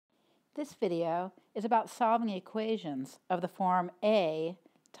This video is about solving equations of the form A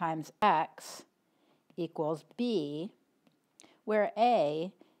times X equals B, where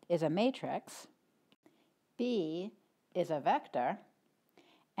A is a matrix, B is a vector,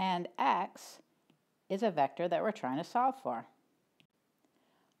 and X is a vector that we're trying to solve for.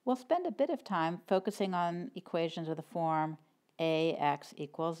 We'll spend a bit of time focusing on equations of the form AX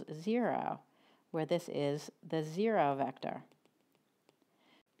equals 0, where this is the 0 vector.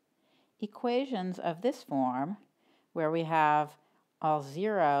 Equations of this form, where we have all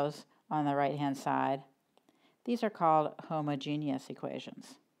zeros on the right-hand side, these are called homogeneous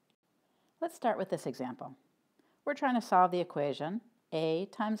equations. Let's start with this example. We're trying to solve the equation A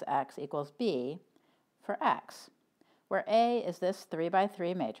times X equals B for X, where A is this 3 by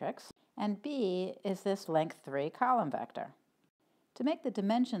 3 matrix and B is this length 3 column vector. To make the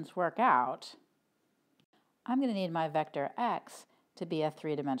dimensions work out, I'm going to need my vector X to be a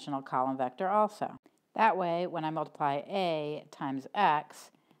three-dimensional column vector also. That way, when I multiply A times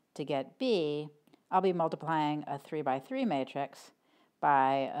X to get B, I'll be multiplying a 3 by 3 matrix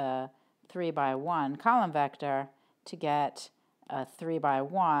by a 3 by 1 column vector to get a 3 by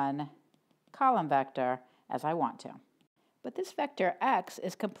 1 column vector as I want to. But this vector X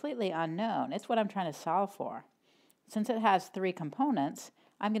is completely unknown. It's what I'm trying to solve for. Since it has 3 components,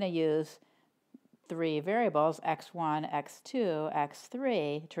 I'm going to use 3 variables, x1, x2,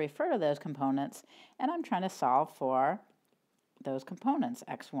 x3, to refer to those components, and I'm trying to solve for those components,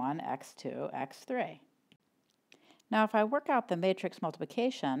 x1, x2, x3. Now, if I work out the matrix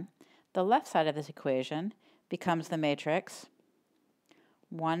multiplication, the left side of this equation becomes the matrix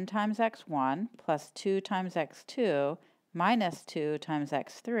 1 times x1 plus 2 times x2 minus 2 times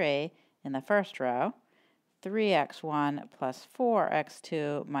x3 in the first row, 3x1 plus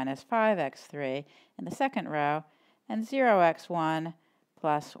 4x2 minus 5x3 in the second row, and 0x1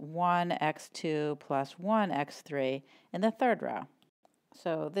 plus 1x2 plus 1x3 in the third row.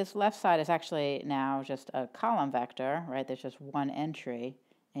 So this left side is actually now just a column vector, right? There's just one entry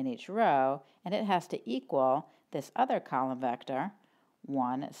in each row, and it has to equal this other column vector,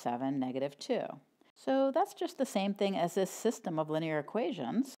 1, 7, negative 2. So that's just the same thing as this system of linear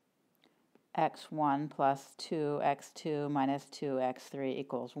equations. x1 plus 2x2 minus 2x3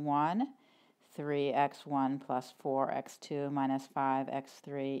 equals 1. 3x1 plus 4x2 minus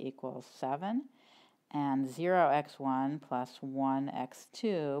 5x3 equals 7. And 0x1 plus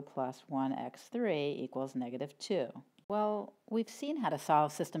 1x2 plus 1x3 equals negative 2. Well, we've seen how to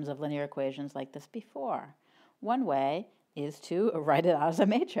solve systems of linear equations like this before. One way is to write it out as a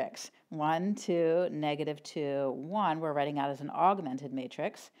matrix. 1, 2, negative 2, 1, we're writing out as an augmented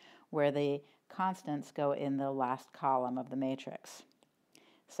matrix, where the constants go in the last column of the matrix.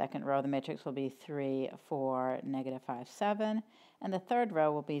 Second row of the matrix will be 3, 4, negative 5, 7, and the third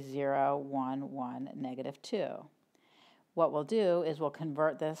row will be 0, 1, 1, negative 2. What we'll do is we'll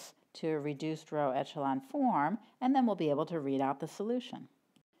convert this to a reduced row echelon form, and then we'll be able to read out the solution.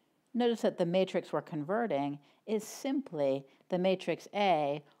 Notice that the matrix we're converting is simply the matrix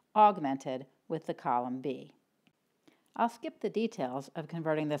A augmented with the column B. I'll skip the details of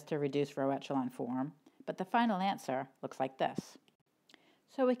converting this to reduced row echelon form, but the final answer looks like this.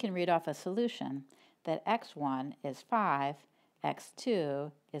 So we can read off a solution that x1 is 5,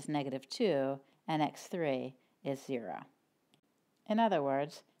 x2 is negative 2, and x3 is 0. In other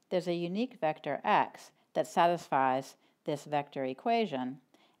words, there's a unique vector x that satisfies this vector equation,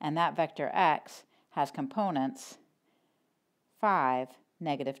 and that vector x has components 5,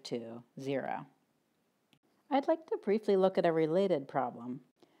 negative 2, 0. I'd like to briefly look at a related problem,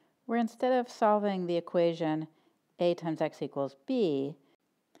 where instead of solving the equation A times X equals B,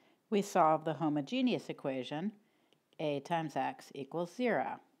 we solve the homogeneous equation A times X equals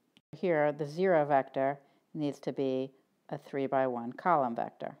 0. Here, the 0 vector needs to be a 3 by 1 column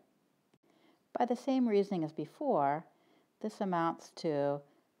vector. By the same reasoning as before, this amounts to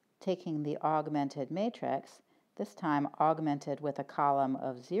taking the augmented matrix, this time augmented with a column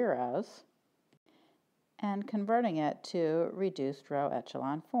of zeros, and converting it to reduced row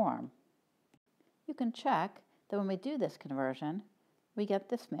echelon form. You can check that when we do this conversion, we get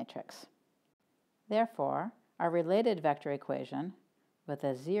this matrix. Therefore, our related vector equation with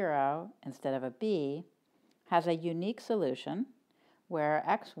a 0 instead of a b has a unique solution where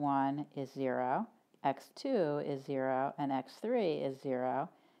x1 is 0, x2 is 0, and x3 is 0.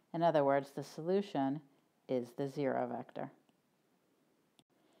 In other words, the solution is the 0 vector.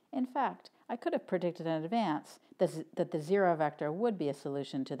 In fact, I could have predicted in advance that the 0 vector would be a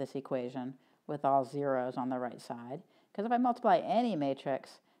solution to this equation with all zeros on the right side, because if I multiply any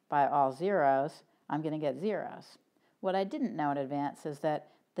matrix by all zeros, I'm going to get zeros. What I didn't know in advance is that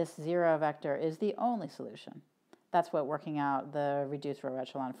this 0 vector is the only solution. That's what working out the reduced row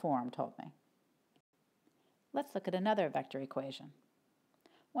echelon form told me. Let's look at another vector equation.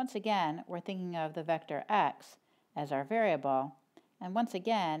 Once again, we're thinking of the vector x as our variable, and once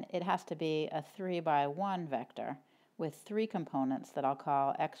again, it has to be a 3 by 1 vector with 3 components that I'll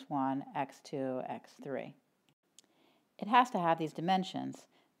call x1, x2, x3. It has to have these dimensions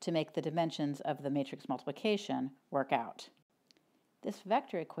to make the dimensions of the matrix multiplication work out. This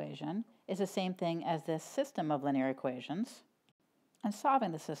vector equation is the same thing as this system of linear equations, and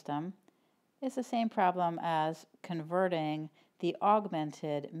solving the system is the same problem as converting the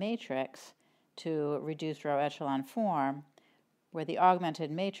augmented matrix to reduced row echelon form, where the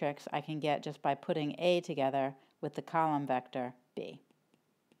augmented matrix I can get just by putting A together with the column vector B.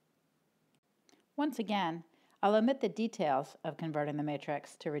 Once again, I'll omit the details of converting the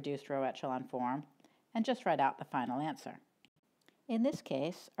matrix to reduced row echelon form and just write out the final answer. In this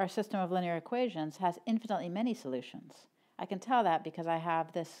case, our system of linear equations has infinitely many solutions. I can tell that because I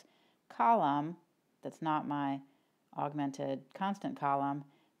have this column that's not my augmented constant column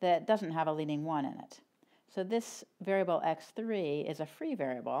that doesn't have a leading 1 in it. So this variable x3 is a free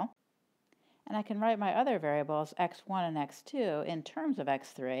variable, and I can write my other variables x1 and x2 in terms of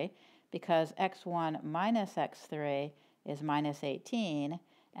x3 because x1 minus x3 is minus 18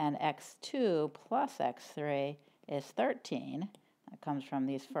 and x2 plus x3 is 13. That comes from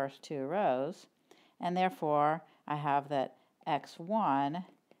these first 2 rows, and therefore I have that x1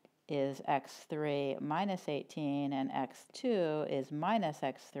 is x3 minus 18 and x2 is minus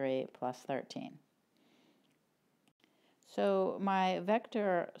x3 plus 13. So my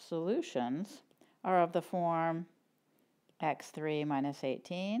vector solutions are of the form x3 minus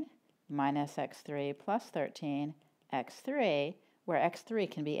 18 minus x3 plus 13 x3, where x3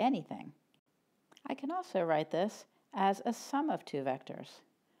 can be anything. I can also write this as a sum of 2 vectors.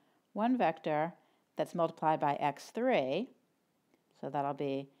 One vector that's multiplied by x3, so that'll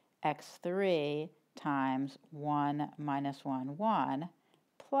be x3 times 1 minus 1, 1,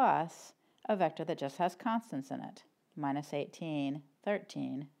 plus a vector that just has constants in it, minus 18,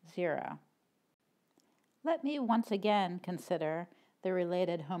 13, 0. Let me once again consider the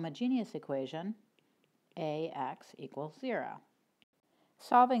related homogeneous equation, ax equals 0.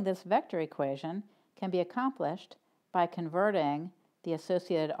 Solving this vector equation can be accomplished by converting the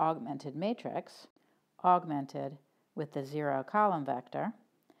associated augmented matrix, augmented with the 0 column vector,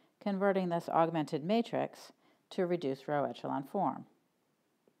 converting this augmented matrix to reduced row echelon form.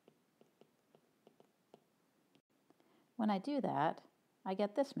 When I do that, I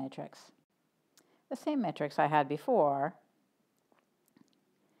get this matrix. The same matrix I had before,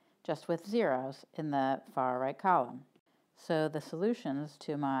 just with zeros in the far right column. So the solutions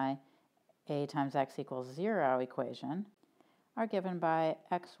to my a times x equals 0 equation are given by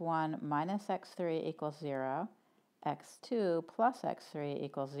x1 minus x3 equals 0, x2 plus x3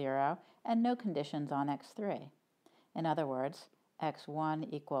 equals 0, and no conditions on x3. In other words, x1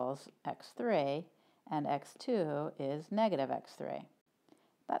 equals x3, and x2 is negative x3.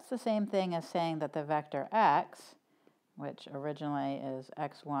 That's the same thing as saying that the vector x, which originally is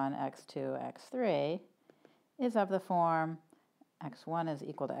x1, x2, x3, is of the form x1 is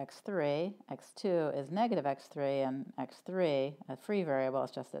equal to x3, x2 is negative x3, and x3, a free variable,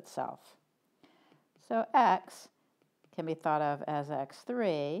 is just itself. So x can be thought of as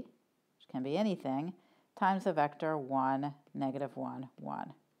x3, which can be anything, times the vector 1, negative 1,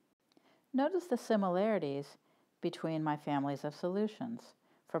 1. Notice the similarities between my families of solutions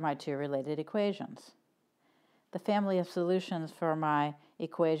for my 2 related equations. The family of solutions for my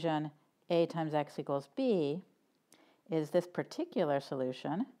equation a times x equals b is this particular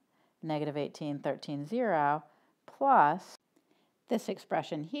solution, negative 18, 13, 0, plus this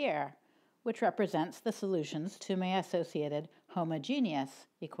expression here, which represents the solutions to my associated homogeneous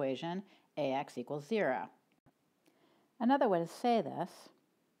equation ax equals 0. Another way to say this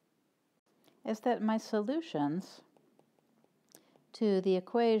is that my solutions to the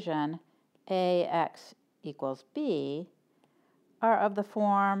equation ax equals b are of the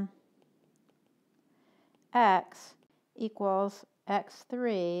form x equals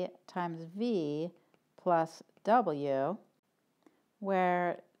x3 times v plus w,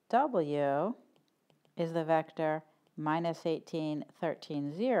 where w is the vector minus 18,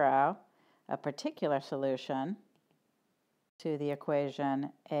 13, 0, a particular solution to the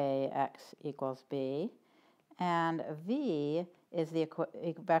equation ax equals b, and v is the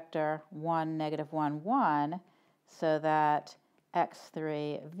vector 1, negative 1, 1, so that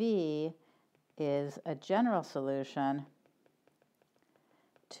x3v is a general solution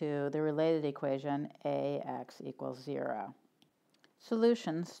to the related equation ax equals 0.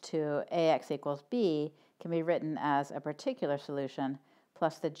 Solutions to ax equals b can be written as a particular solution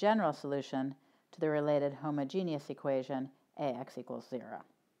plus the general solution to the related homogeneous equation ax equals 0.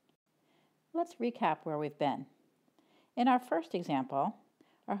 Let's recap where we've been. In our first example,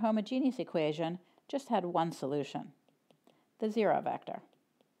 our homogeneous equation just had one solution, the 0 vector.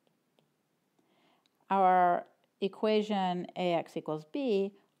 Our equation ax equals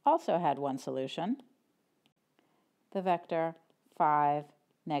b also had one solution, the vector 5,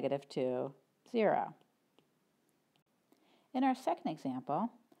 -2, 0. In our second example,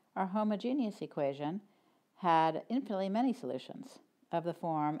 our homogeneous equation had infinitely many solutions of the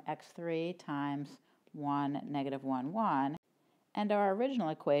form x3 times 1, -1, 1, and our original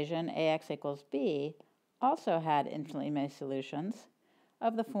equation ax equals b also had infinitely many solutions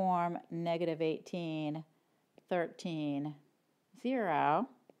of the form -18, 13, 0,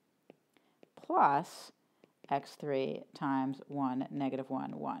 plus x3 times 1,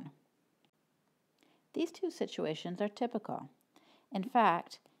 -1, 1. These two situations are typical. In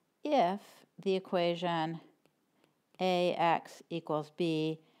fact, if the equation ax equals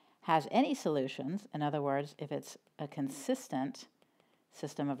b has any solutions, in other words, if it's a consistent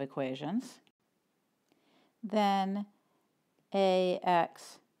system of equations, then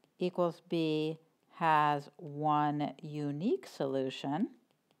ax equals b has one unique solution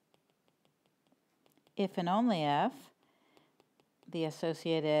if and only if the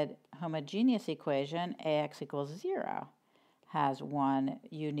associated homogeneous equation ax equals 0 has one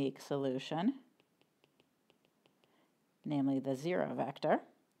unique solution, namely the 0 vector,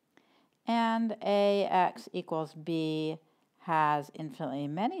 and ax equals b has infinitely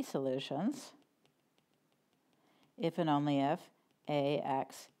many solutions if and only if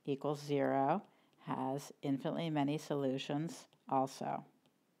ax equals 0 has infinitely many solutions also.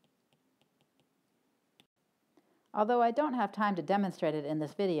 Although I don't have time to demonstrate it in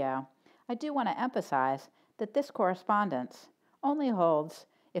this video, I do want to emphasize that this correspondence only holds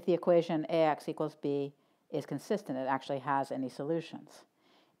if the equation ax equals b is consistent, it actually has any solutions.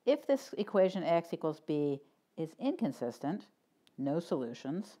 If this equation ax equals b is inconsistent, no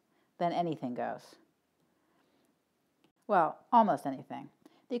solutions, then anything goes. Well, almost anything.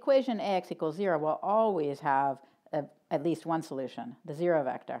 The equation ax equals 0 will always have at least one solution, the 0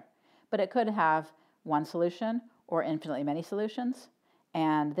 vector, but it could have one solution or infinitely many solutions,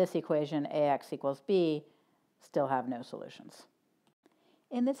 and this equation ax equals b still have no solutions.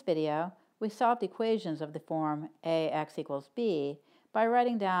 In this video, we solved equations of the form ax equals b by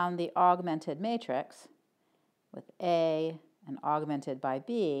writing down the augmented matrix with A and augmented by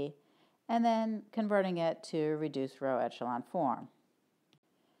B, and then converting it to reduced row echelon form.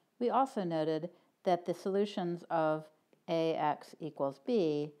 We also noted that the solutions of ax equals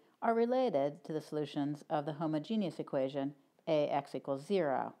b are related to the solutions of the homogeneous equation ax equals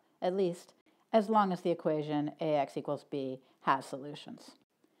 0, at least as long as the equation ax equals b has solutions.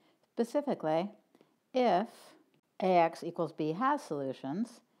 Specifically, if ax equals b has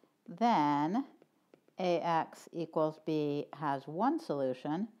solutions, then ax equals b has one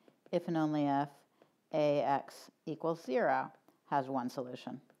solution if and only if ax equals 0 has one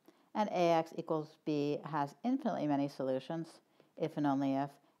solution, and ax equals b has infinitely many solutions if and only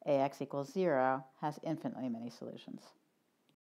if ax equals 0 has infinitely many solutions.